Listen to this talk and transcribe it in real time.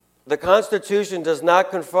The Constitution does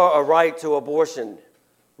not confer a right to abortion.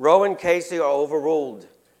 Roe and Casey are overruled,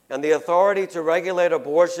 and the authority to regulate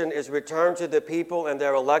abortion is returned to the people and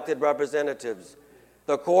their elected representatives.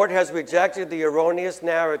 The court has rejected the erroneous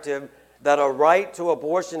narrative that a right to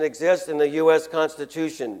abortion exists in the U.S.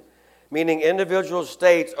 Constitution, meaning individual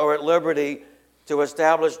states are at liberty to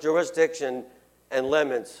establish jurisdiction and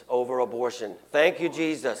limits over abortion. Thank you,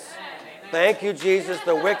 Jesus. Thank you, Jesus.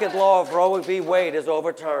 The wicked law of Roe v. Wade is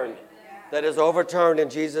overturned. That is overturned in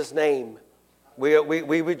Jesus' name. We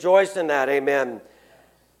rejoice in that. Amen.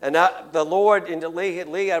 And the Lord, and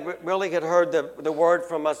Lee, I really had heard the word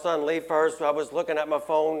from my son Lee first. So I was looking at my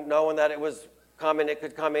phone knowing that it was coming. It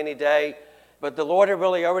could come any day. But the Lord had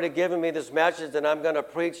really already given me this message that I'm going to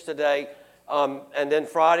preach today. And then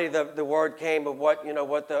Friday, the word came of what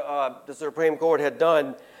the Supreme Court had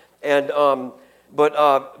done. And but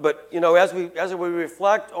as we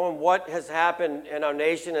reflect on what has happened in our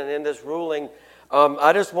nation and in this ruling,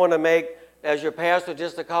 I just want to make, as your pastor,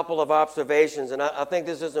 just a couple of observations, and I think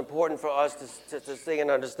this is important for us to see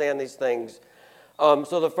and understand these things.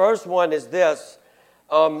 So the first one is this.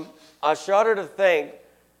 I shudder to think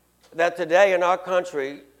that today in our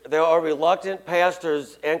country, there are reluctant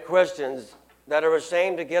pastors and Christians that are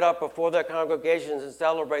ashamed to get up before their congregations and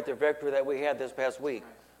celebrate the victory that we had this past week.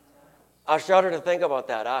 I shudder to think about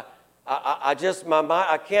that. I just, my mind,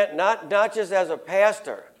 I can't, not just as a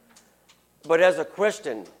pastor, but as a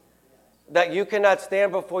Christian, that you cannot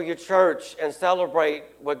stand before your church and celebrate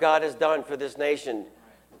what God has done for this nation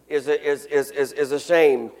is a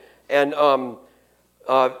shame. And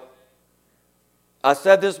I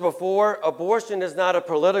said this before, abortion is not a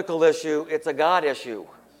political issue, it's a God issue.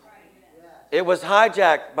 It was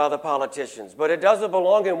hijacked by the politicians, but it doesn't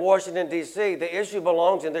belong in Washington, D.C. The issue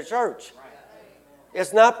belongs in the church.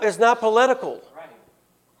 It's not political.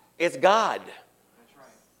 It's God.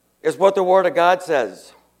 It's what the Word of God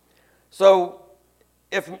says. So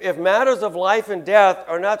if matters of life and death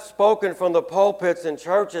are not spoken from the pulpits in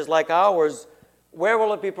churches like ours, where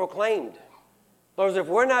will it be proclaimed? Because if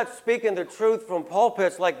we're not speaking the truth from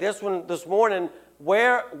pulpits like this one this morning,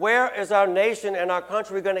 where is our nation and our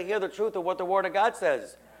country going to hear the truth of what the Word of God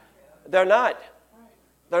says? They're not.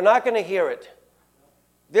 They're not going to hear it.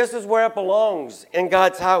 This is where it belongs, in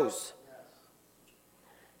God's house.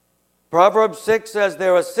 Proverbs 6 says,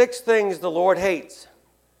 there are 6 things the Lord hates,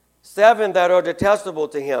 7 that are detestable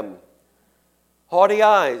to him: haughty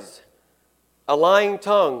eyes, a lying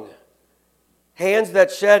tongue, hands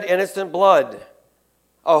that shed innocent blood,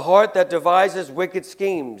 a heart that devises wicked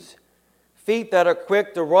schemes, feet that are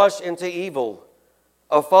quick to rush into evil,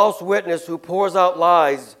 a false witness who pours out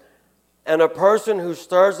lies, and a person who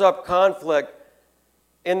stirs up conflict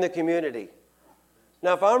in the community.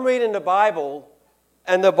 Now, if I'm reading the Bible,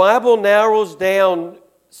 and the Bible narrows down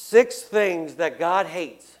 6 things that God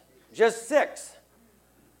hates, just 6,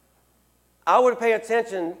 I would pay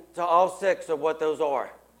attention to all 6 of what those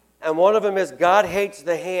are. And one of them is God hates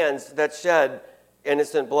the hands that shed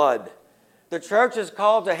innocent blood. The church is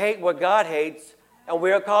called to hate what God hates, and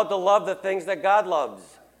we are called to love the things that God loves.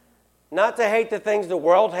 Not to hate the things the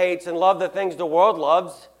world hates and love the things the world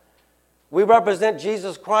loves. We represent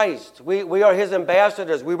Jesus Christ. We are his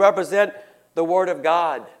ambassadors. We represent the Word of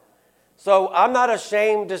God. So I'm not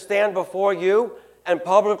ashamed to stand before you and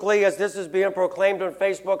publicly, as this is being proclaimed on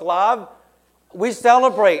Facebook Live, we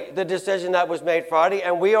celebrate the decision that was made Friday,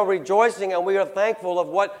 and we are rejoicing and we are thankful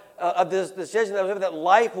of this decision that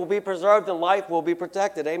life will be preserved and life will be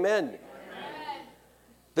protected. Amen. Amen.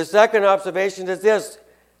 The second observation is this: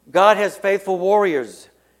 God has faithful warriors.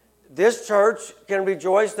 This church can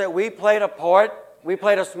rejoice that we played a part. We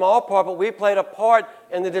played a small part, but we played a part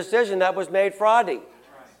in the decision that was made Friday.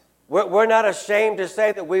 We're not ashamed to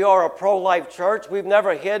say that we are a pro-life church. We've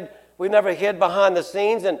never hid behind the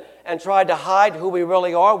scenes and tried to hide who we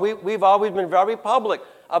really are. We've always been very public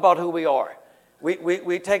about who we are.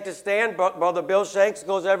 We take the stand. Brother Bill Shanks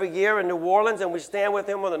goes every year in New Orleans, and we stand with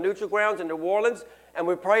him on the neutral grounds in New Orleans, and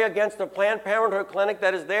we pray against the Planned Parenthood clinic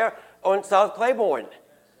that is there on South Claiborne.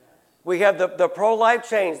 We have the pro-life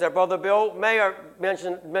chains that Brother Bill Mayer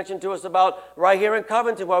mentioned to us about right here in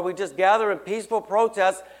Covington, where we just gather in peaceful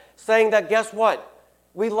protest saying that, guess what?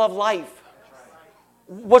 We love life.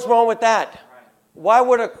 What's wrong with that? Why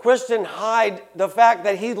would a Christian hide the fact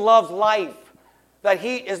that he loves life? That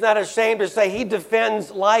he is not ashamed to say he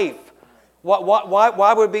defends life?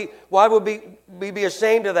 Why would we be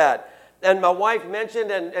ashamed of that? And my wife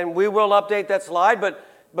mentioned, and we will update that slide,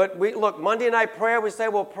 but we look, Monday night prayer, we say,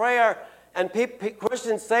 well, prayer, and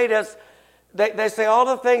Christians say this, they say all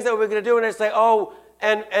the things that we're going to do, and they say, oh,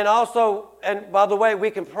 and also, and by the way, we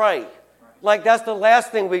can pray. like that's the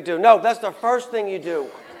last thing we do. No, that's the first thing you do.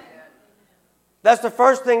 That's the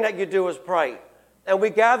first thing that you do is pray. And we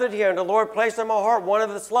gathered here, and the Lord placed on my heart one of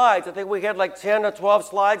the slides. I think we had like 10 or 12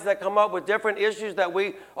 slides that come up with different issues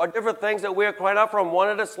or different things that we are crying out from. One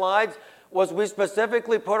of the slides was we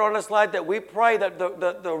specifically put on a slide that we pray that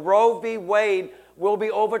the Roe v. Wade will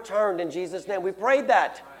be overturned in Jesus' name. We prayed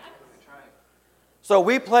that. So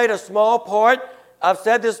we played a small part. I've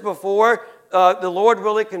said this before. The Lord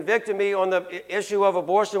really convicted me on the issue of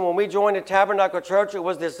abortion. When we joined the Tabernacle Church, it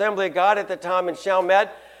was the Assembly of God at the time in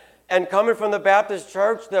Chalmette. And coming from the Baptist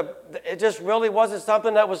church, it just really wasn't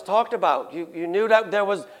something that was talked about. You knew that there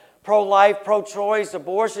was pro-life, pro-choice,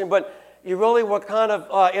 abortion, but you really were kind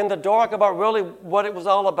of in the dark about really what it was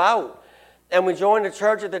all about. And we joined the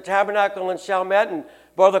church at the Tabernacle in Chalmette, and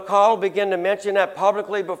Brother Carl began to mention that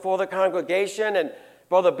publicly before the congregation, and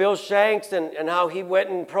Brother Bill Shanks and how he went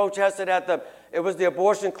and protested at it was the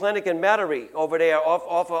abortion clinic in Metairie over there right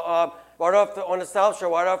off on the South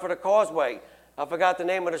Shore, right off of the Causeway. I forgot the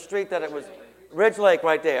name of the street that it was, Ridge Lake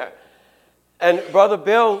right there. And Brother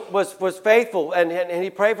Bill was faithful, and he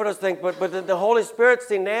prayed for those things. But the Holy Spirit,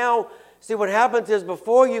 see what happens is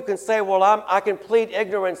before you can say, well, I can plead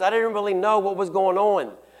ignorance. I didn't really know what was going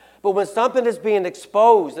on. But when something is being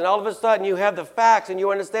exposed, and all of a sudden you have the facts and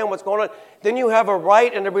you understand what's going on, then you have a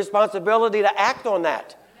right and a responsibility to act on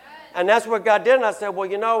that. And that's what God did. And I said,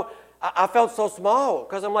 well, I felt so small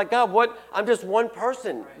because I'm like, God, I'm just one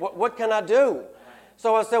person. What can I do?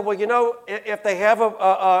 So I said, well, if they have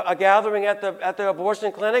a gathering at the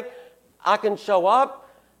abortion clinic, I can show up.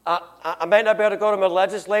 I may not be able to go to my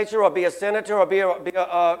legislature or be a senator or be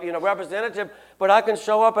a representative, but I can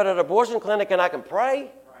show up at an abortion clinic and I can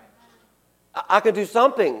pray. I can do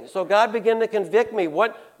something. So God began to convict me.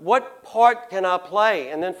 What part can I play?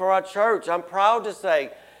 And then for our church, I'm proud to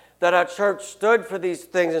say that our church stood for these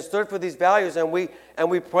things and stood for these values, and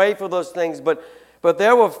we prayed for those things. But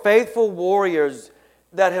there were faithful warriors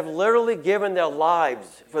that have literally given their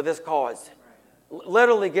lives for this cause.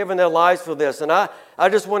 Literally given their lives for this. And I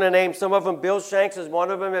just want to name some of them. Bill Shanks is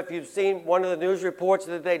one of them. If you've seen one of the news reports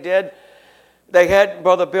that they did, they had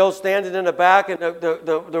Brother Bill standing in the back, and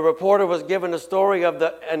the reporter was giving a story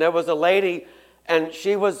and there was a lady, and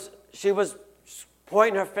she was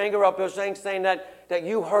pointing her finger up Bill Shanks, saying that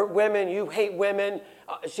you hurt women, you hate women.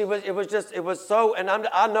 It was so, and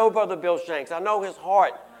I know Brother Bill Shanks. I know his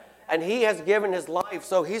heart, and he has given his life,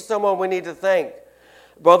 so he's someone we need to thank.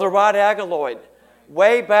 Brother Rod Aguiloid,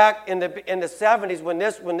 way back in the 70s when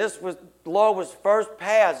this law was first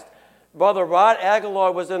passed, Brother Rod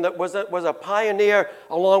Aguiloid was a pioneer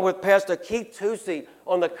along with Pastor Keith Tusey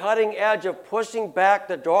on the cutting edge of pushing back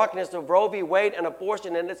the darkness of Roe v. Wade and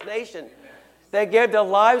abortion in this nation. They gave their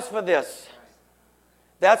lives for this.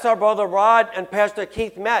 That's how Brother Rod and Pastor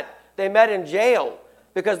Keith met. They met in jail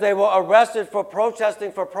because they were arrested for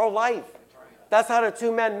protesting for pro-life. That's how the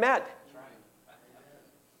two men met.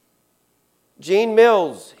 Gene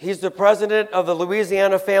Mills, he's the president of the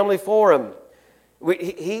Louisiana Family Forum.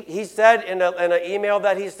 He said in an email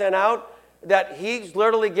that he sent out that he's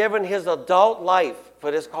literally given his adult life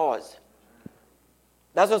for this cause.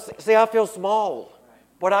 See, I feel small,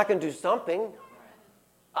 but I can do something.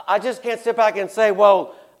 I just can't sit back and say,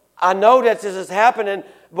 well, I know that this is happening,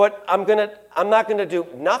 but I'm not going to do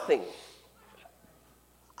nothing.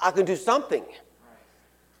 I can do something.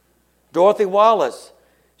 Dorothy Wallace,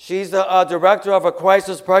 she's the director of a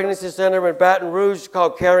crisis pregnancy center in Baton Rouge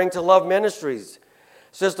called Caring to Love Ministries.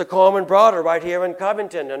 Sister Carmen Broder right here in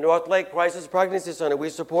Covington, the North Lake Crisis Pregnancy Center. We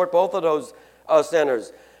support both of those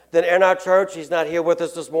centers. Then in our church, he's not here with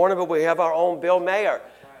us this morning, but we have our own Bill Mayer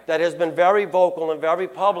that has been very vocal and very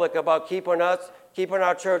public about keeping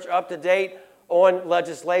our church up to date on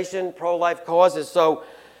legislation, pro-life causes.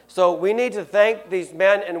 So we need to thank these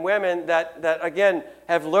men and women that again,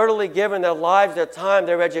 have literally given their lives, their time,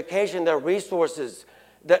 their education, their resources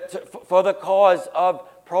for the cause of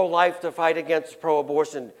pro-life, to fight against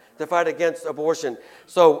pro-abortion, to fight against abortion.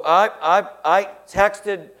 So I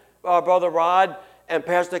texted Brother Rod and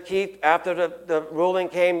Pastor Keith after the ruling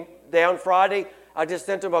came down Friday. I just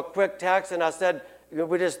sent him a quick text and I said,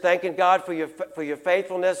 we're just thanking God for your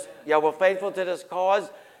faithfulness. Yeah, we're faithful to this cause.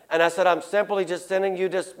 And I said, I'm simply just sending you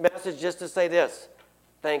this message just to say this.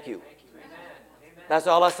 Thank you. That's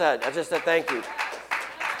all I said. I just said thank you.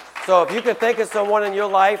 So if you can think of someone in your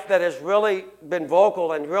life that has really been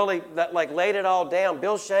vocal and really laid it all down,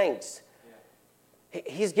 Bill Shanks,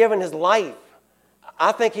 he's given his life.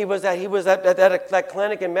 I think he was at that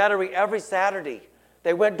clinic in Metairie every Saturday.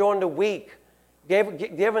 They went during the week,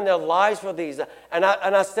 giving their lives for these. And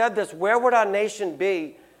I said this, where would our nation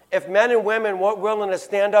be if men and women weren't willing to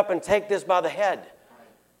stand up and take this by the head.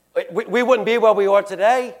 We wouldn't be where we are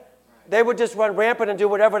today. They would just run rampant and do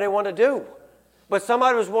whatever they want to do. But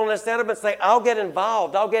somebody was willing to stand up and say, I'll get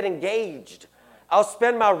involved, I'll get engaged. I'll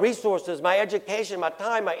spend my resources, my education, my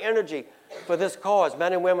time, my energy for this cause.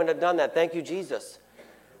 Men and women have done that. Thank you, Jesus,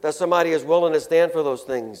 that somebody is willing to stand for those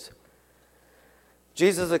things.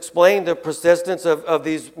 Jesus explained the persistence of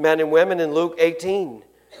these men and women in Luke 18.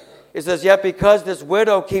 He says, yet because this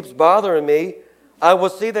widow keeps bothering me, I will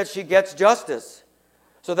see that she gets justice,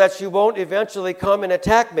 so that she won't eventually come and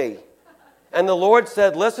attack me. And the Lord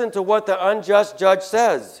said, listen to what the unjust judge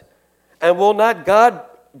says. And will not God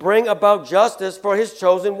bring about justice for his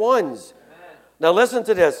chosen ones? Amen. Now listen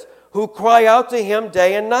to this. Who cry out to him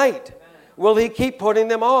day and night. Amen. Will he keep putting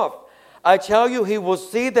them off? I tell you, he will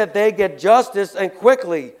see that they get justice and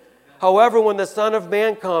quickly. Amen. However, when the Son of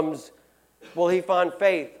Man comes, will he find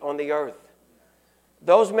faith on the earth?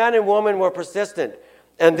 Those men and women were persistent.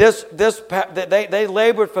 And they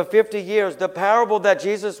labored for 50 years. The parable that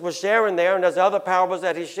Jesus was sharing there, and there's other parables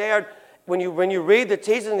that he shared, when you read the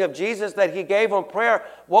teaching of Jesus that he gave on prayer,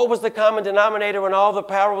 what was the common denominator in all the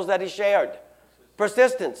parables that he shared?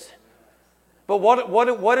 Persistence. But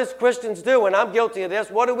what does Christians do? And I'm guilty of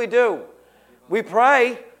this. What do? We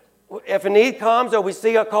pray. If a need comes or we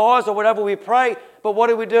see a cause or whatever, we pray. But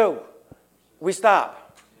what do? We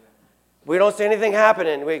stop. We don't see anything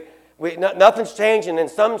happening. Nothing's changing. In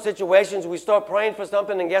some situations, we start praying for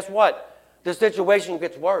something, and guess what? The situation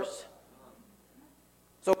gets worse.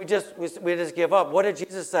 So we just give up. What did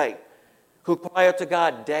Jesus say? Who cry out to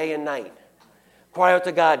God day and night. Cry out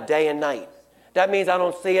to God day and night. That means I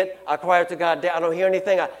don't see it. I cry out to God. I don't hear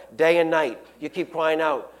anything. Day and night. You keep crying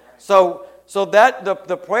out. So that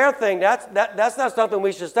the prayer thing, that's not something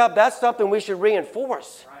we should stop. That's something we should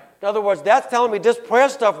reinforce. In other words, that's telling me this prayer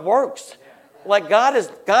stuff works. Like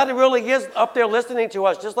God really is up there listening to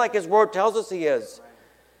us, just like his word tells us he is.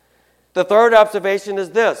 The third observation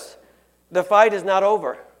is this. The fight is not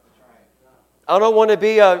over. I don't want to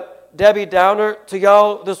be a Debbie Downer to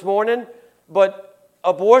y'all this morning, but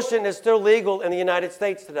abortion is still legal in the United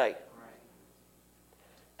States today.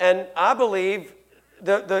 And I believe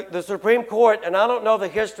the Supreme Court, and I don't know the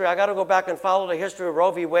history, I got to go back and follow the history of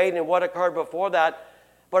Roe v. Wade and what occurred before that,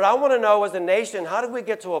 but I want to know as a nation, how did we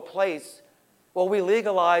get to a place where we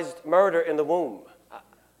legalized murder in the womb?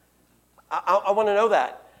 I want to know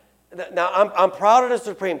that. Now, I'm proud of the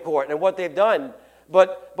Supreme Court and what they've done,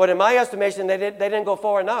 but in my estimation, they didn't go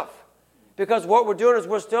far enough. Because what we're doing is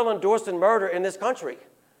we're still endorsing murder in this country.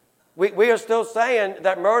 We are still saying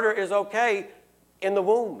that murder is okay in the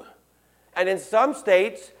womb. And in some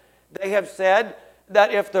states, they have said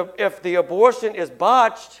that if the abortion is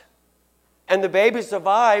botched and the baby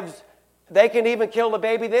survives, they can even kill the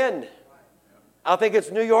baby then. I think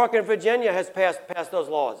it's New York and Virginia has passed those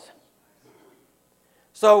laws.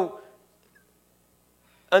 So,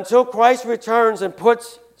 until Christ returns and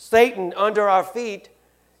puts Satan under our feet,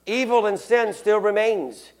 evil and sin still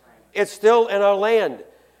remains. It's still in our land.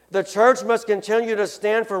 The church must continue to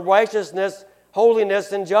stand for righteousness,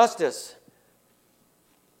 holiness, and justice.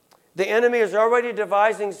 The enemy is already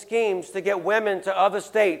devising schemes to get women to other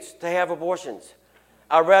states to have abortions.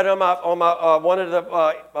 I read on my one of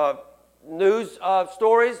the news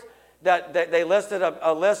stories that they listed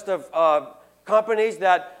a list of companies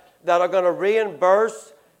that are going to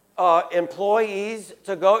reimburse employees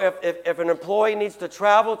to go if an employee needs to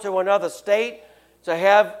travel to another state to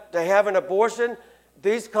have an abortion.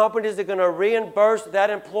 These companies are going to reimburse that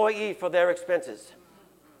employee for their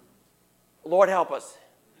Lord help us.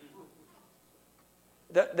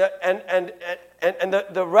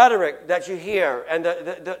 The rhetoric that you hear and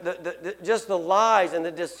just the lies and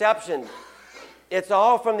the deception, it's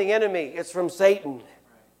all from the enemy. It's from Satan.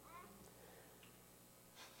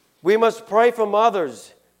 We must pray for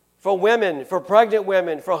mothers, for women, for pregnant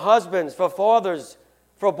women, for husbands, for fathers,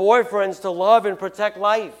 for boyfriends to love and protect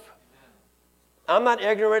life. I'm not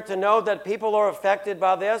ignorant to know that people are affected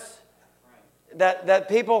by this, that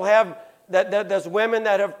people have, that there's women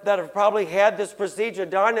that have probably had this procedure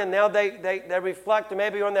done, and now they reflect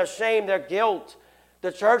maybe on their shame, their guilt.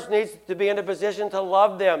 The church needs to be in a position to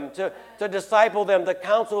love them, to disciple them, to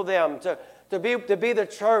counsel them, to be the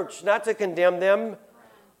church, not to condemn them.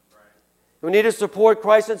 We need to support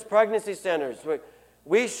Christ Pregnancy Centers.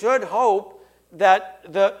 We should hope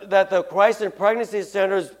that the Christ Pregnancy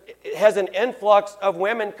Centers has an influx of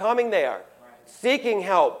women coming there, seeking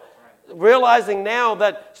help, realizing now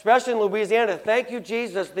that, especially in Louisiana, thank you,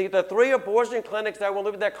 Jesus, the 3 abortion clinics that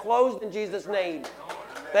were they're closed in Jesus' name.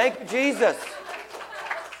 Thank you, Jesus.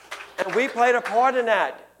 And we played a part in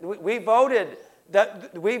that. We voted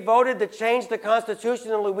that we voted to change the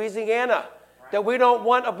Constitution in Louisiana, that we don't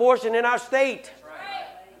want abortion in our state.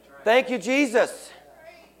 Thank you, Jesus.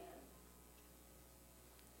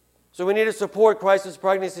 So we need to support crisis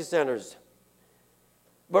pregnancy centers.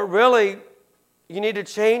 But really, you need to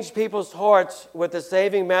change people's hearts with the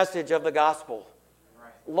saving message of the gospel.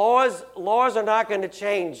 Laws are not going to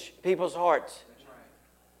change people's hearts.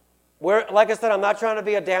 Like I said, I'm not trying to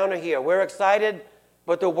be a downer here. We're excited,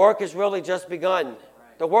 but the work has really just begun.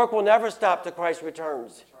 The work will never stop till Christ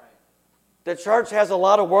returns. The church has a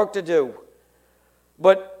lot of work to do.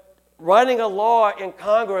 But writing a law in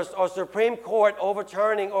Congress or Supreme Court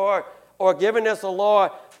overturning or giving us a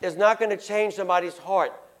law is not going to change somebody's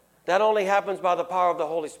heart. That only happens by the power of the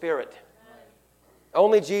Holy Spirit.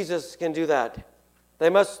 Only Jesus can do that. They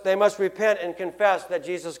must repent and confess that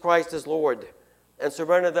Jesus Christ is Lord and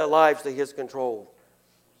surrender their lives to His control.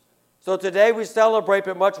 So today we celebrate,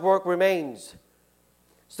 but much work remains.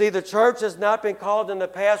 See, the church has not been called in the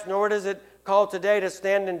past, nor is it called today to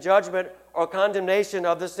stand in judgment or condemnation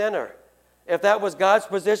of the sinner. If that was God's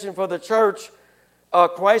position for the church,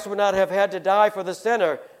 Christ would not have had to die for the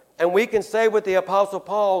sinner. And we can say with the Apostle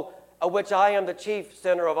Paul, of which I am the chief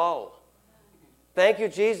sinner of all. Thank you,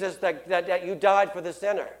 Jesus, that you died for the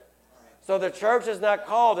sinner. So the church is not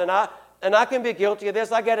called, and I can be guilty of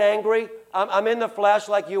this. I get angry. I'm in the flesh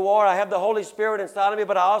like you are. I have the Holy Spirit inside of me,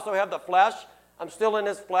 but I also have the flesh. I'm still in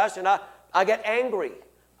this flesh, and I get angry.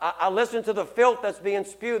 I listen to the filth that's being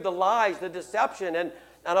spewed, the lies, the deception, and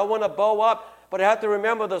I want to bow up. But I have to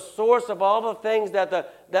remember the source of all the things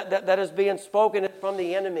that is being spoken from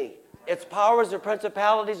the enemy. It's powers and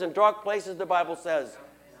principalities and dark places, the Bible says.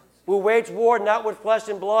 We wage war not with flesh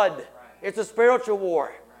and blood. It's a spiritual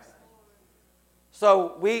war.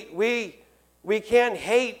 So we can't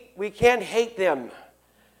hate them.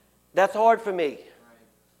 That's hard for me.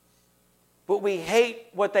 But we hate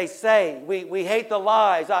what they say. We hate the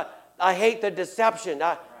lies. I hate the deception.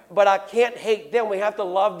 But I can't hate them. We have to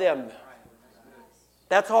love them.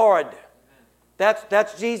 That's hard.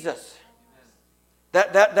 That's Jesus.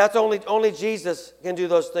 That's only Jesus can do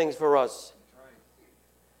those things for us.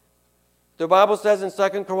 The Bible says in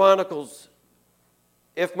 2 Chronicles,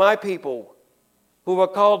 if my people who are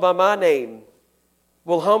called by my name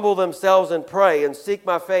will humble themselves and pray and seek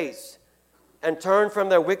my face and turn from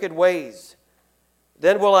their wicked ways,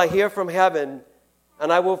 then will I hear from heaven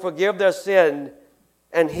and I will forgive their sin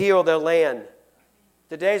and heal their land.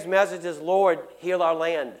 Today's message is, Lord, heal our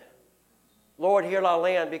land. Lord, heal our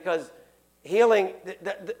land, because healing,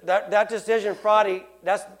 that decision Friday,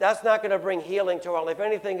 that's not going to bring healing to our life. If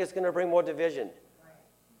anything, it's going to bring more division.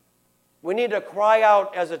 We need to cry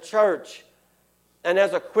out as a church and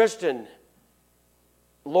as a Christian,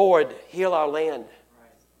 Lord, heal our land.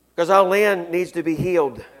 Because our land needs to be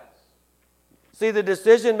healed. See, the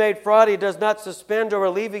decision made Friday does not suspend or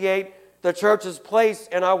alleviate the church's place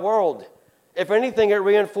in our world. If anything, it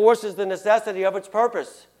reinforces the necessity of its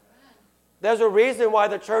purpose. There's a reason why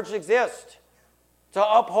the church exists, to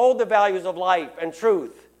uphold the values of life and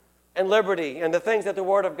truth and liberty and the things that the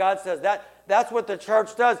Word of God says. That's what the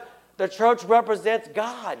church does. The church represents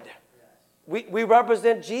God. We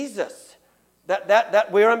represent Jesus.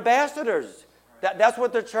 That we're ambassadors. That's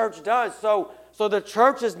what the church does. So the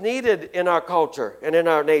church is needed in our culture and in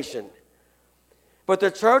our nation. But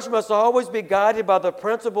the church must always be guided by the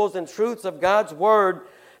principles and truths of God's Word,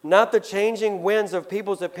 not the changing winds of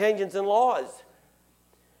people's opinions and laws.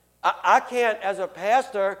 I can't, as a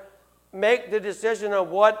pastor, make the decision on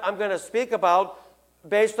what I'm going to speak about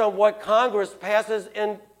based on what Congress passes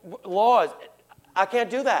in laws. I can't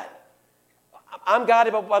do that. I'm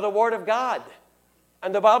guided by the Word of God.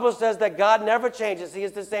 And the Bible says that God never changes. He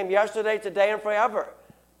is the same yesterday, today, and forever.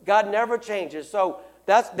 God never changes. So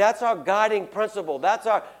that's our guiding principle. That's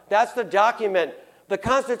the document. The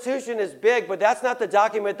Constitution is big, but that's not the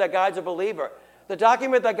document that guides a believer. The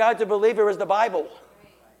document that guides a believer is the Bible.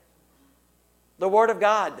 The Word of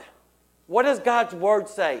God. What does God's Word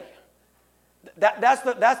say? That's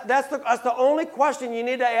the only question you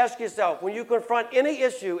need to ask yourself when you confront any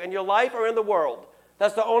issue in your life or in the world.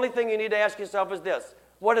 That's the only thing you need to ask yourself is this.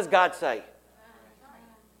 What does God say?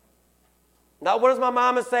 Not what does my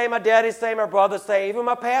mama say, my daddy say, my brother say, even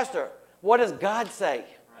my pastor. What does God say?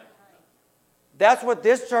 That's what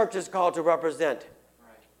this church is called to represent.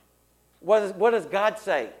 What does God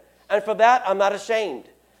say? And for that, I'm not ashamed.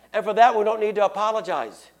 And for that, we don't need to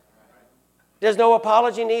apologize. There's no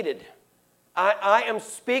apology needed. I am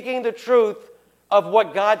speaking the truth of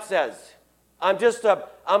what God says. I'm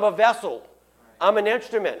a vessel. I'm an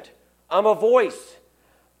instrument. I'm a voice.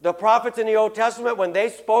 The prophets in the Old Testament, when they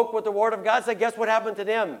spoke with the Word of God, said, guess what happened to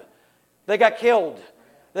them? They got killed.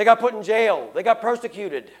 They got put in jail. They got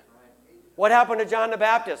persecuted. What happened to John the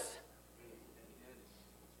Baptist?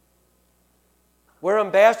 We're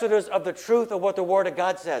ambassadors of the truth of what the Word of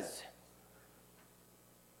God says.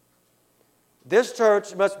 This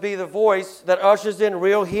church must be the voice that ushers in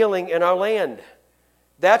real healing in our land.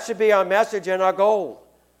 That should be our message and our goal.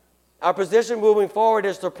 Our position moving forward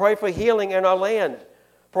is to pray for healing in our land,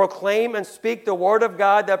 proclaim and speak the Word of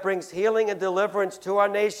God that brings healing and deliverance to our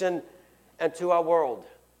nation and to our world.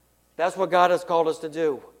 That's what God has called us to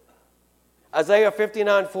do. Isaiah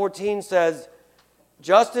 59:14 says,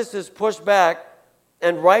 justice is pushed back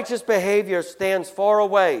and righteous behavior stands far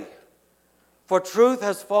away. For truth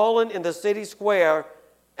has fallen in the city square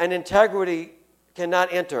and integrity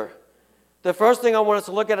cannot enter. The first thing I want us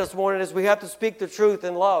to look at this morning is we have to speak the truth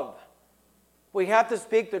in love. We have to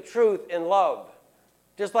speak the truth in love,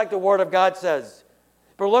 just like the Word of God says.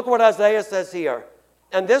 But look what Isaiah says here.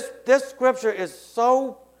 And this scripture is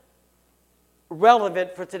so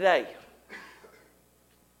relevant for today.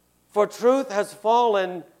 For truth has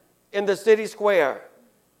fallen in the city square.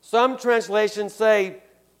 Some translations say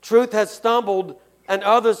truth has stumbled, and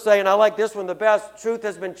others say, and I like this one the best, truth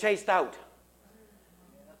has been chased out.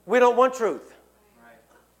 We don't want truth.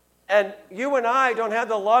 And you and I don't have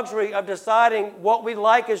the luxury of deciding what we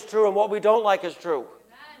like is true and what we don't like is true.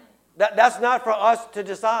 That's not for us to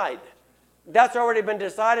decide. That's already been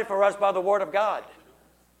decided for us by the Word of God.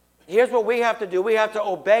 Here's what we have to do. We have to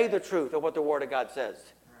obey the truth of what the Word of God says.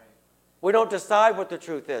 We don't decide what the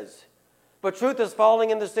truth is. But truth is falling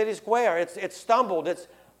in the city square. It's stumbled.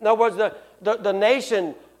 In other words, the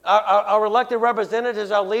nation, our elected representatives,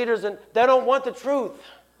 our leaders, and they don't want the truth.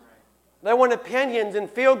 They want opinions and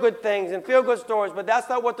feel-good things and feel-good stories, but that's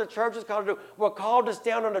not what the church is called to do. We're called to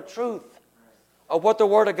stand on the truth of what the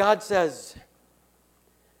Word of God says.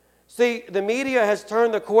 See, the media has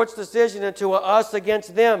turned the court's decision into a us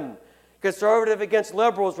against them, conservative against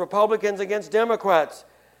liberals, Republicans against Democrats.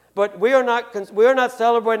 But we are not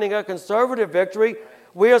celebrating a conservative victory.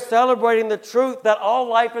 We are celebrating the truth that all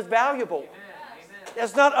life is valuable. Amen.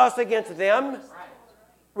 It's not us against them. Right.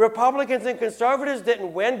 Republicans and conservatives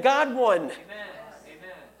didn't win. God won. Amen.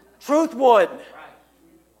 Truth won. Right.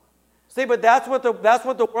 See, but that's what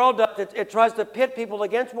the world does. It tries to pit people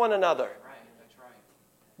against one another. Right. That's right.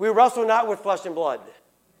 We wrestle not with flesh and blood,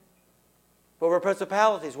 but we're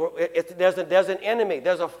principalities. There's an enemy.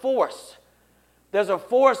 There's a force. There's a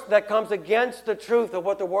force that comes against the truth of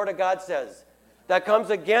what the Word of God says, that comes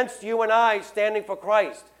against you and I standing for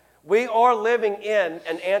Christ. We are living in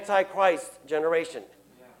an anti-Christ generation.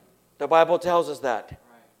 Yeah. The Bible tells us that. Right.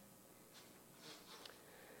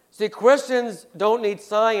 See, Christians don't need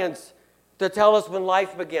science to tell us when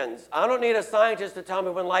life begins. I don't need a scientist to tell me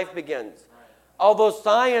when life begins. Right. Although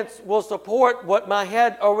science will support what my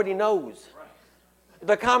head already knows. Right.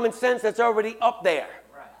 The common sense that's already up there.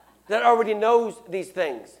 That already knows these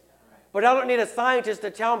things. But I don't need a scientist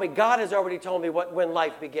to tell me. God has already told me when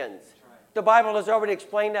life begins. The Bible has already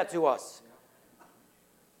explained that to us.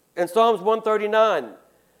 In Psalms 139,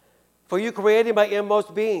 for you created my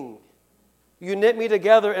inmost being. You knit me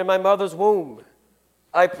together in my mother's womb.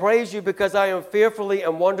 I praise you because I am fearfully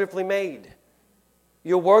and wonderfully made.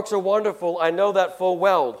 Your works are wonderful. I know that full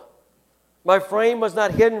well. My frame was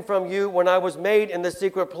not hidden from you when I was made in the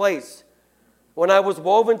secret place, when I was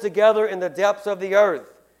woven together in the depths of the earth.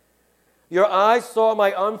 Your eyes saw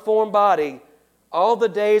my unformed body. All the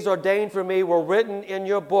days ordained for me were written in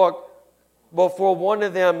your book before one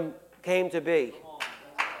of them came to be.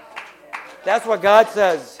 That's what God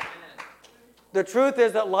says. The truth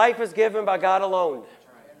is that life is given by God alone.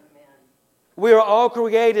 We are all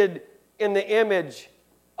created in the image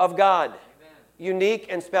of God, unique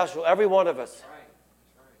and special, every one of us.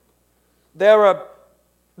 There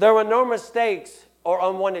are no mistakes or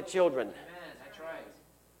unwanted children. Amen. That's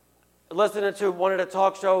right. Listening to one of the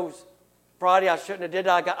talk shows Friday, I shouldn't have did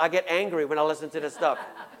that. I get angry when I listen to this stuff.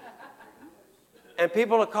 And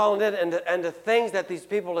people are calling in, and the things that these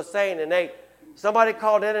people are saying, and somebody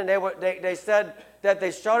called in and they said that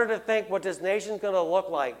they started to think what this nation's going to look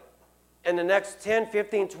like in the next 10,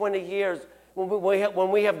 15, 20 years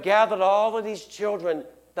when we have gathered all of these children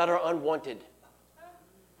that are unwanted.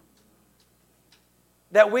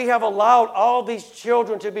 That we have allowed all these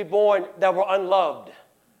children to be born that were unloved.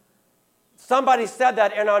 Somebody said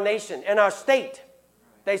that in our nation, in our state.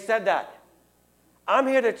 They said that. I'm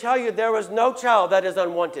here to tell you there is no child that is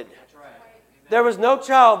unwanted. Right. There is no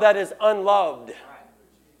child that is unloved. Right.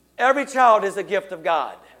 Every child is a gift of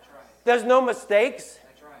God. Right. There's no mistakes.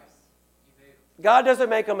 Right. God doesn't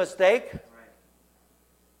make a mistake. Right.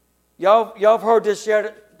 Y'all have heard this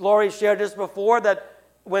shared. Lori shared this before, that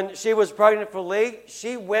when she was pregnant for Lee,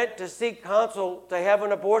 she went to seek counsel to have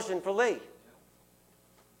an abortion for Lee.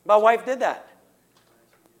 My wife did that.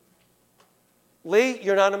 Lee,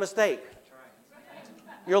 you're not a mistake.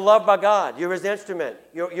 You're loved by God. You're His instrument.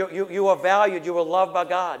 You are valued. You are loved by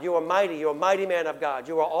God. You are mighty. You're a mighty man of God.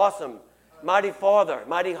 You are awesome. Mighty father.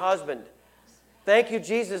 Mighty husband. Thank you,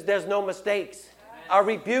 Jesus. There's no mistakes. I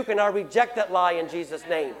rebuke and I reject that lie in Jesus'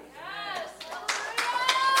 name.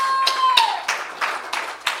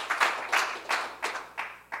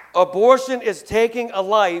 Abortion is taking a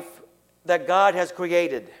life that God has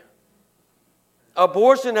created.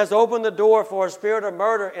 Abortion has opened the door for a spirit of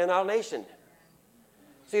murder in our nation.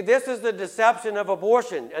 See, this is the deception of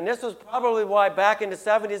abortion. And this is probably why back in the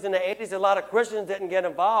 70s and the 80s, a lot of Christians didn't get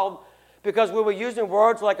involved, because we were using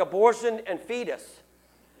words like abortion and fetus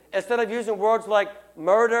instead of using words like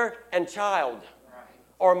murder and child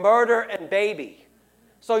or murder and baby.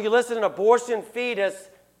 So you listen to abortion, fetus,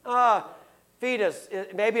 fetus,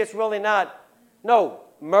 maybe it's really not. No,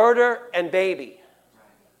 murder and baby.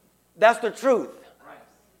 That's the truth.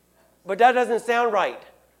 But that doesn't sound right.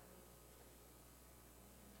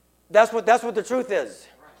 That's what the truth is.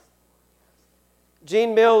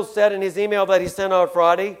 Gene Mills said in his email that he sent out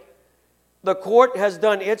Friday, the court has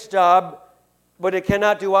done its job, but it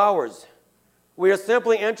cannot do ours. We are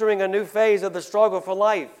simply entering a new phase of the struggle for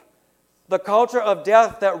life. The culture of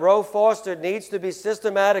death that Roe fostered needs to be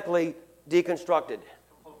systematically deconstructed.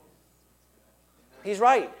 He's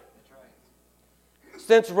right.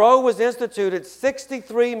 Since Roe was instituted,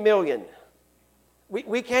 63 million.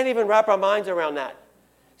 We can't even wrap our minds around that.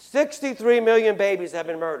 63 million babies have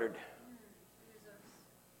been murdered.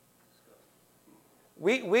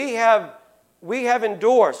 We have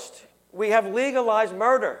endorsed, we have legalized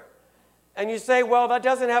murder. And you say, well, that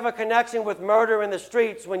doesn't have a connection with murder in the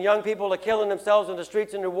streets when young people are killing themselves in the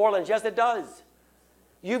streets in New Orleans. Yes, it does.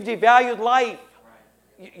 You've devalued life.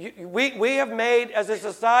 We have made, as a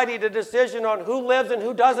society, the decision on who lives and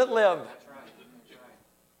who doesn't live.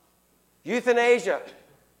 Euthanasia,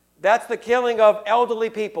 that's the killing of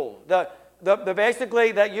elderly people. The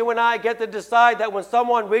basically that you and I get to decide that when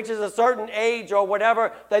someone reaches a certain age or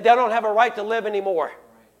whatever, that they don't have a right to live anymore.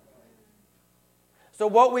 So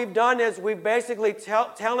what we've done is we've basically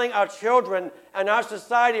telling our children and our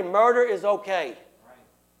society murder is okay.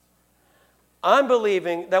 I'm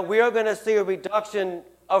believing that we are going to see a reduction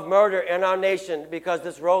of murder in our nation because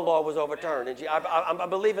this Roe law was overturned. And I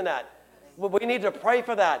believe in that. We need to pray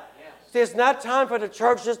for that. See, it's not time for the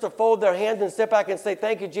church just to fold their hands and sit back and say,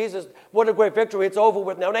 thank you, Jesus. What a great victory. It's over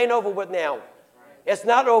with now. It ain't over with now. It's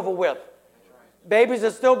not over with. Babies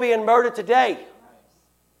are still being murdered today.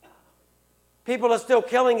 People are still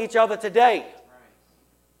killing each other today.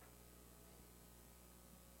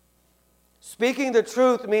 Speaking the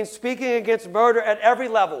truth means speaking against murder at every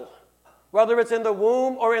level, whether it's in the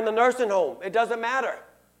womb or in the nursing home. It doesn't matter.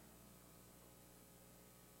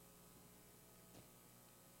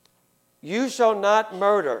 You shall not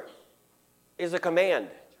murder is a command.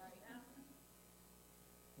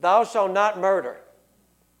 Thou shalt not murder.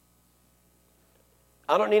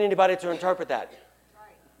 I don't need anybody to interpret that.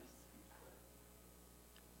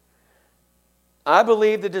 I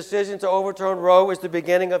believe the decision to overturn Roe is the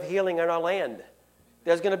beginning of healing in our land.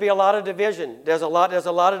 There's going to be a lot of division. There's a lot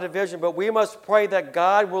of division, but we must pray that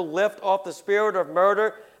God will lift off the spirit of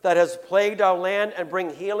murder that has plagued our land and bring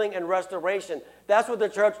healing and restoration. That's what the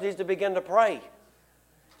church needs to begin to pray.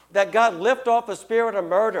 That God lift off the spirit of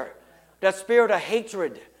murder, that spirit of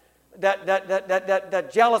hatred, that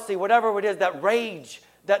jealousy, whatever it is, that rage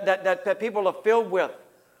that people are filled with.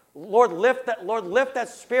 Lord, lift that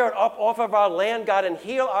spirit up off of our land, God, and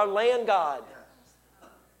heal our land, God.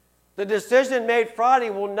 The decision made Friday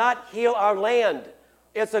will not heal our land.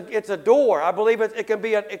 It's a door. I believe it can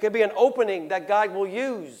be an opening that God will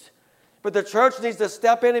use. But the church needs to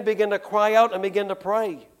step in and begin to cry out and begin to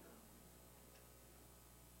pray.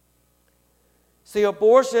 See,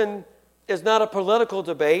 abortion is not a political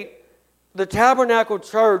debate. The Tabernacle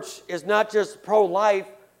Church is not just pro-life.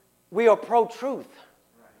 We are pro-truth.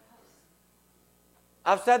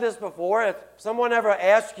 I've said this before. If someone ever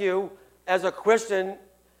asks you as a Christian,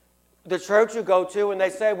 the church you go to, and they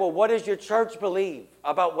say, well, what does your church believe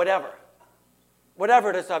about whatever?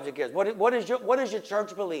 Whatever the subject is. What does your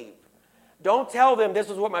church believe? Don't tell them this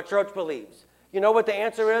is what my church believes. You know what the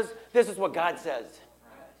answer is? This is what God says.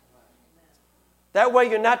 That way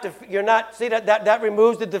you're not see, that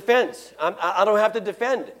removes the defense. I don't have to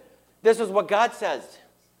defend. This is what God says.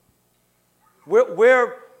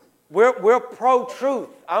 We're pro-truth.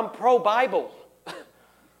 I'm pro-Bible.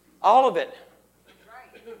 All of it.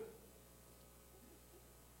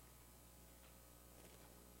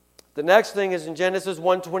 The next thing is in Genesis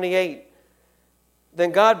 1:28.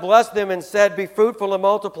 Then God blessed them and said, "Be fruitful and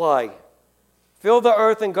multiply. Fill the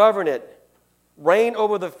earth and govern it. Reign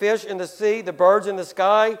over the fish in the sea, the birds in the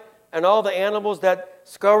sky, and all the animals that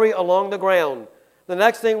scurry along the ground." The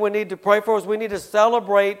next thing we need to pray for is we need to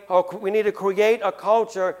celebrate, or we need to create a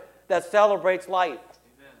culture that celebrates life.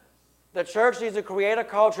 Amen. The church needs to create a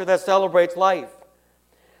culture that celebrates life.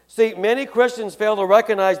 See, many Christians fail to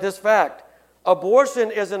recognize this fact.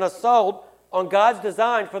 Abortion is an assault on God's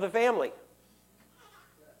design for the family.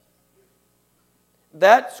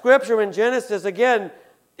 That scripture in Genesis, again,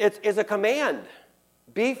 it's a command.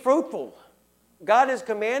 Be fruitful. God is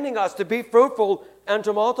commanding us to be fruitful and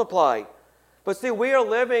to multiply. But see, we are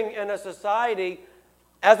living in a society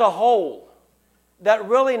as a whole that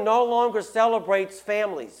really no longer celebrates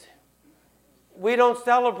families. We don't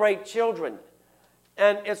celebrate children.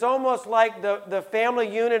 And it's almost like the family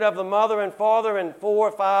unit of the mother and father and 4,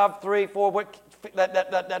 5, 3, 4,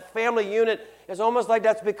 that family unit is almost like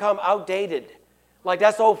that's become outdated. Like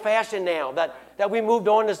that's old-fashioned now, that we moved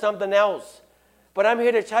on to something else. But I'm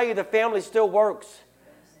here to tell you the family still works.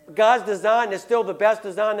 God's design is still the best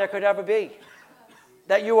design there could ever be.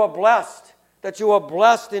 That you are blessed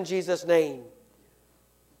in Jesus' name.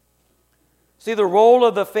 See, the role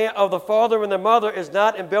of the father and the mother is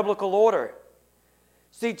not in biblical order.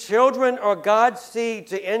 See, children are God's seed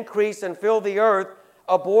to increase and fill the earth.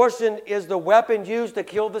 Abortion is the weapon used to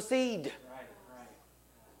kill the seed.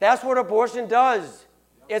 That's what abortion does.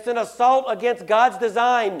 It's an assault against God's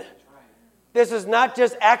design. This is not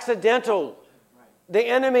just accidental. The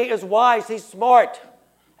enemy is wise. He's smart.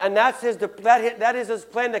 And that is his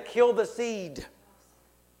plan, to kill the seed.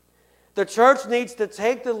 The church needs to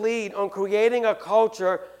take the lead on creating a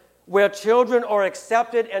culture where children are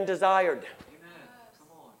accepted and desired. Amen. Come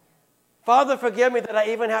on. Father, forgive me that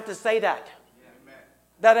I even have to say that. Yeah.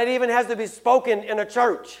 That it even has to be spoken in a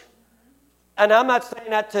church. And I'm not saying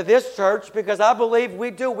that to this church because I believe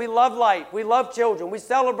we do. We love life. We love children. We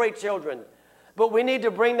celebrate children. But we need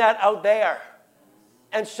to bring that out there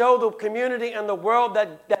and show the community and the world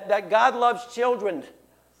that God loves children.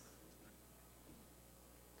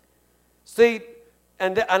 See,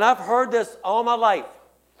 and I've heard this all my life.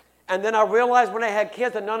 And then I realized when I had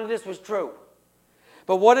kids that none of this was true.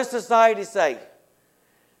 But what does society say?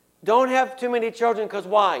 Don't have too many children because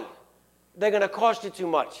why? They're going to cost you too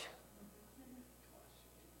much.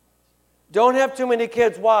 Don't have too many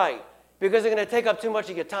kids. Why? Because they're going to take up too much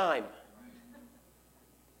of your time.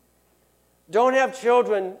 Don't have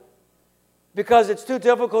children because it's too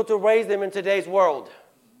difficult to raise them in today's world.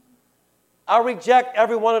 I reject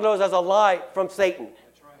every one of those as a lie from Satan.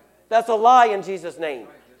 That's a lie in Jesus' name.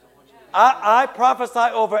 I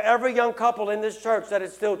prophesy over every young couple in this church that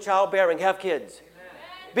is still childbearing. Have kids.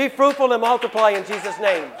 Be fruitful and multiply in Jesus'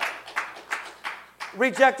 name.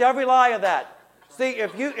 Reject every lie of that. See,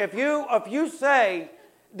 if you say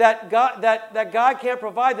that God can't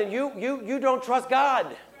provide, then you don't trust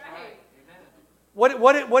God.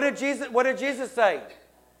 What did Jesus say?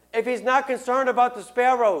 If he's not concerned about the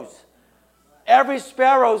sparrows, every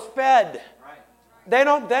sparrow's fed. They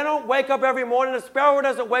don't wake up every morning. The sparrow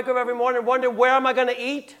doesn't wake up every morning and wonder, where am I going to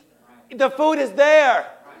eat? The food is there.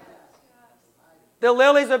 The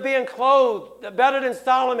lilies are being clothed. Better than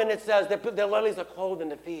Solomon, it says, the lilies are clothed in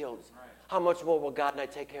the fields. How much more will God and I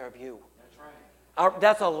take care of you?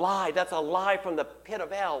 That's a lie. That's a lie from the pit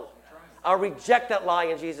of hell. I reject that lie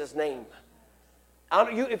in Jesus' name.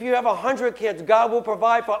 If you have 100 kids, God will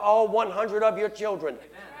provide for all 100 of your children. Amen.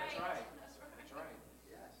 That's right. That's right.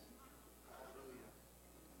 Yes.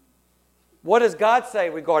 What does God say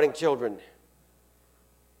regarding children?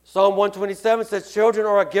 Psalm 127 says, children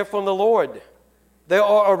are a gift from the Lord. They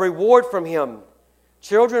are a reward from him.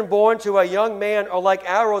 Children born to a young man are like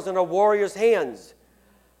arrows in a warrior's hands.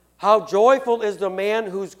 How joyful is the man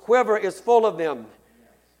whose quiver is full of them.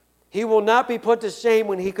 He will not be put to shame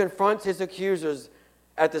when he confronts his accusers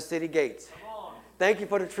at the city gates. Thank you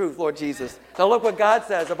for the truth, Lord Jesus. Now look what God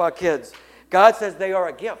says about kids. God says they are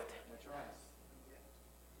a gift.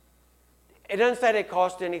 It doesn't say they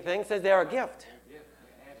cost anything. It says they are a gift.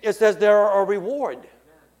 It says they're a reward.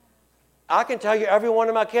 I can tell you every one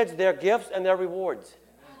of my kids, they're gifts and they're rewards.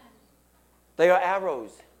 They are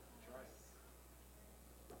arrows.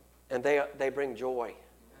 And they bring joy.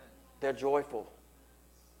 They're joyful.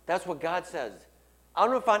 That's what God says. I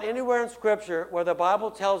don't find anywhere in Scripture where the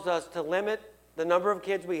Bible tells us to limit the number of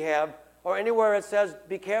kids we have, or anywhere it says,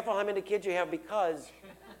 be careful how many kids you have because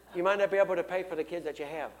you might not be able to pay for the kids that you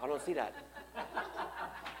have. I don't see that.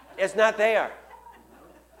 It's not there.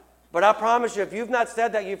 But I promise you, if you've not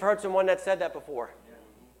said that, you've heard someone that said that before.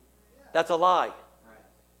 That's a lie.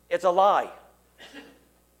 It's a lie.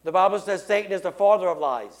 The Bible says Satan is the father of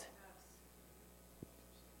lies.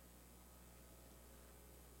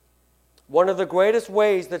 One of the greatest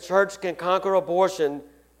ways the church can conquer abortion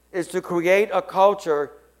is to create a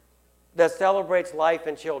culture that celebrates life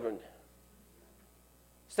and children.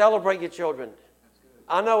 Celebrate your children.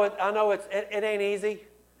 I know it ain't easy.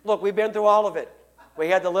 Look, we've been through all of it. We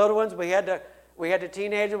had the little ones, we had the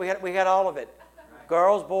teenagers, we had all of it.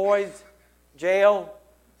 Girls, boys, jail,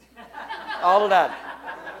 all of that.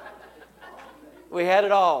 We had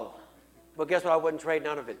it all. But guess what? I wouldn't trade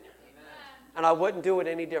none of it. And I wouldn't do it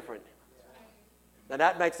any different. Now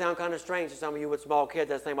that might sound kind of strange to some of you with small kids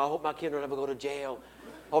that say, I hope my kid don't ever go to jail.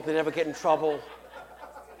 I hope they never get in trouble.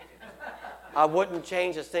 I wouldn't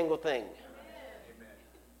change a single thing.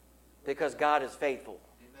 Because God is faithful.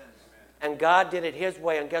 And God did it His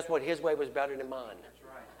way, and guess what? His way was better than mine.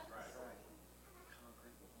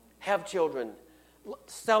 Have children.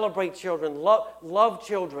 Celebrate children. Love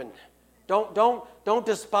children. Don't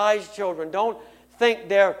despise children. Don't think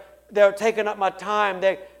they're taking up my time.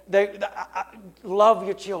 Love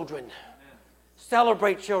your children.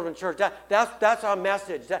 Celebrate children, church. That's our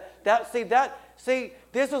message. See,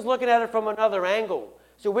 this is looking at it from another angle.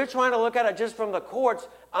 So we're trying to look at it just from the courts.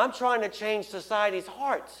 I'm trying to change society's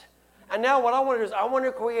hearts. And now what I want to do is I want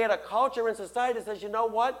to create a culture in society that says, you know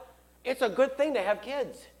what? It's a good thing to have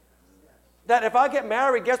kids. That if I get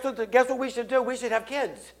married, guess what we should do? We should have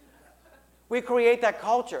kids. We create that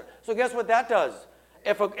culture. So guess what that does?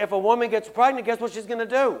 If a woman gets pregnant, guess what she's going to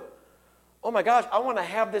do? Oh my gosh, I want to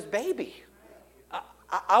have this baby.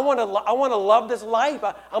 I want to love this life.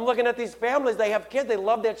 I'm looking at these families. They have kids. They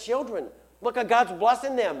love their children. Look at God's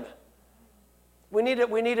blessing them. We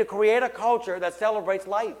need to create a culture that celebrates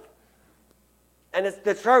life. And it's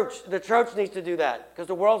the church. The church needs to do that because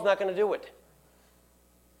the world's not going to do it.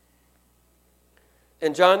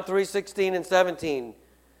 In John 3:16 and 17,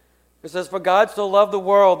 it says, "For God so loved the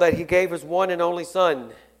world that He gave His one and only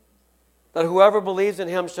Son, that whoever believes in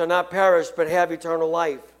Him shall not perish but have eternal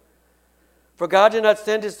life. For God did not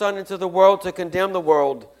send His Son into the world to condemn the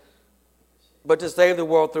world, but to save the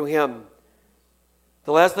world through Him."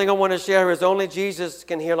 The last thing I want to share is only Jesus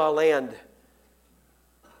can heal our land.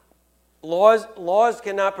 Laws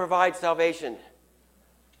cannot provide salvation.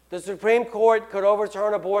 The Supreme Court could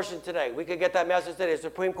overturn abortion today. We could get that message today. The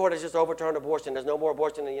Supreme Court has just overturned abortion. There's no more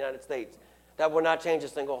abortion in the United States. That will not change a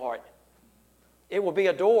single heart. It will be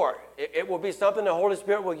a door. It will be something the Holy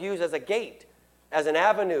Spirit will use as a gate, as an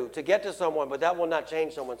avenue to get to someone, but that will not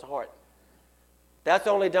change someone's heart. That's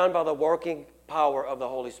only done by the working power of the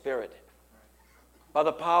Holy Spirit, by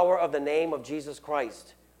the power of the name of Jesus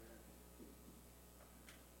Christ.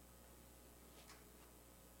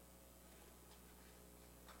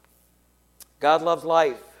 God loves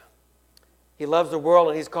life. He loves the world,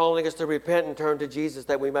 and He's calling us to repent and turn to Jesus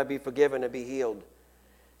that we might be forgiven and be healed.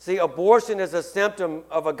 See, abortion is a symptom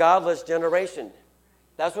of a godless generation.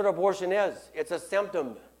 That's what abortion is. It's a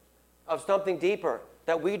symptom of something deeper,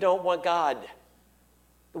 that we don't want God.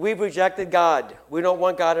 We've rejected God. We don't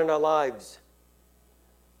want God in our lives.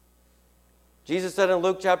 Jesus said in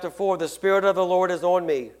Luke chapter 4, "The Spirit of the Lord is on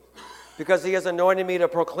me, because He has anointed me to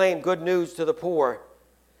proclaim good news to the poor.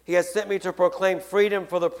 He has sent me to proclaim freedom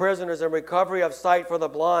for the prisoners and recovery of sight for the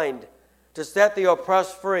blind, to set the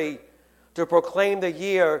oppressed free, to proclaim the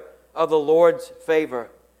year of the Lord's favor."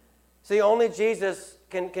 See, only Jesus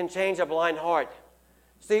can change a blind heart.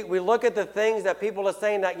 See, we look at the things that people are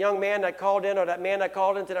saying, that young man that called in, or that man that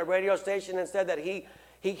called into that radio station and said that he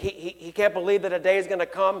can't believe that a day is going to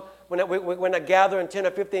come when we're going to gather in 10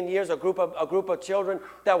 or 15 years a group of children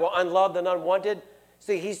that were unloved and unwanted.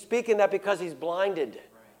 See, he's speaking that because he's blinded.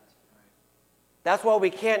 That's why we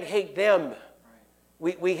can't hate them.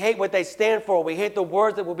 We hate what they stand for. We hate the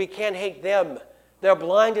words that we can't hate them. They're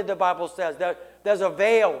blinded, the Bible says. There's a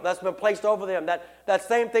veil that's been placed over them. That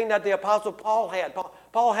same thing that the Apostle Paul had.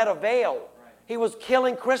 Paul had a veil. He was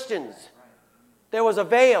killing Christians. There was a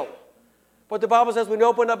veil. But the Bible says when he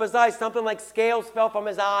opened up his eyes, something like scales fell from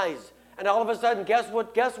his eyes. And all of a sudden, guess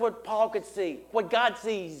what Paul could see? What God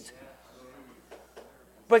sees.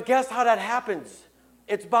 But guess how that happens?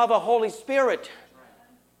 It's by the Holy Spirit.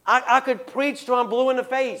 I could preach till I'm blue in the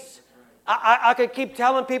face. I could keep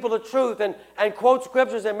telling people the truth and quote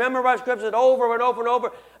scriptures and memorize scriptures over and over and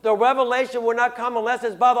over. The revelation will not come unless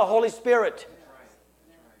it's by the Holy Spirit.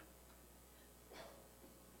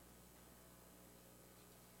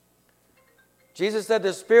 Jesus said,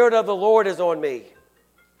 "The Spirit of the Lord is on me."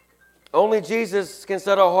 Only Jesus can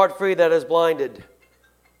set our heart free that is blinded.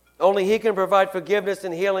 Only He can provide forgiveness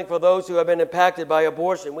and healing for those who have been impacted by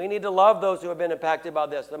abortion. We need to love those who have been impacted by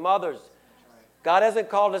this, the mothers, God hasn't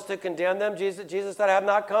called us to condemn them. Jesus said, I have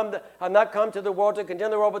not come to the world to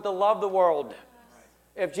condemn the world, but to love the world.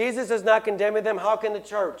 If Jesus is not condemning them, how can the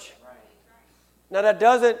church? Now, that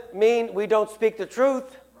doesn't mean we don't speak the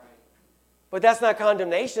truth, but that's not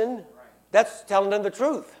condemnation. That's telling them the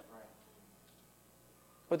truth.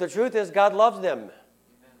 But the truth is God loves them,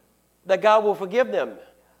 that God will forgive them,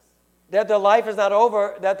 that their life is not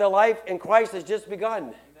over, that their life in Christ has just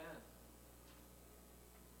begun.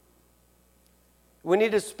 We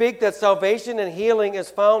need to speak that salvation and healing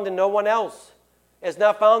is found in no one else. It's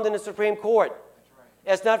not found in the Supreme Court.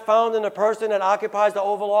 It's not found in the person that occupies the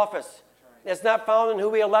Oval Office. It's not found in who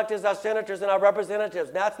we elect as our senators and our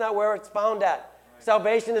representatives. That's not where it's found at.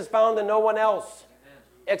 Salvation is found in no one else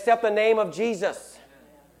except the name of Jesus.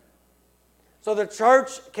 So the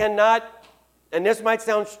church cannot, and this might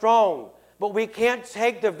sound strong, but we can't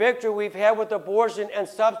take the victory we've had with abortion and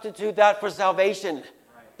substitute that for salvation.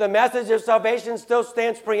 The message of salvation still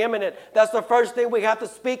stands preeminent. That's the first thing we have to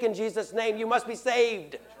speak in Jesus' name. You must be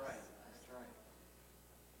saved. That's right.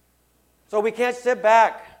 So we can't sit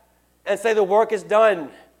back and say the work is done.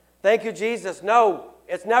 Thank you, Jesus. No,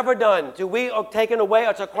 it's never done till we are taken away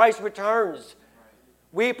or till Christ returns.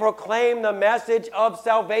 We proclaim the message of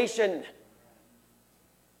salvation.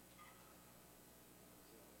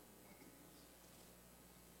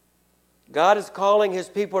 God is calling his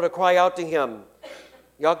people to cry out to him.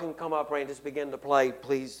 Y'all can come up, Ray, and just begin to play,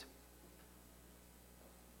 please.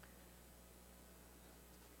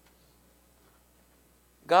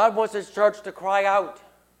 God wants his church to cry out.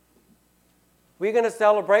 We're going to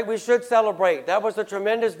celebrate. We should celebrate. That was a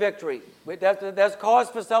tremendous victory. There's cause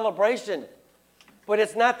for celebration. But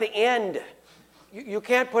it's not the end. You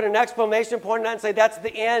can't put an exclamation point on that and say that's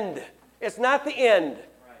the end. It's not the end.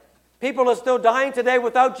 People are still dying today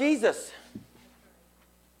without Jesus.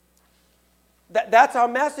 That's our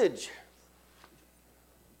message.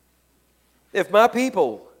 If my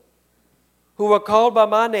people who are called by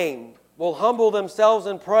my name will humble themselves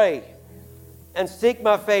and pray and seek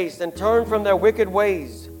my face and turn from their wicked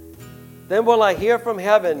ways, then will I hear from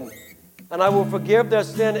heaven and I will forgive their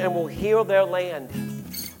sin and will heal their land.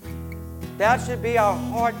 That should be our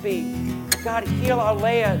heartbeat. God, heal our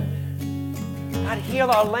land. God, heal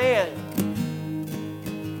our land.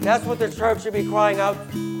 That's what the church should be crying out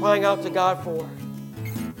to God for.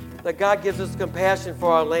 That God gives us compassion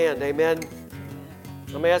for our land. Amen.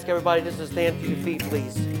 Let me ask everybody just to stand to your feet,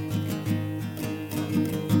 please.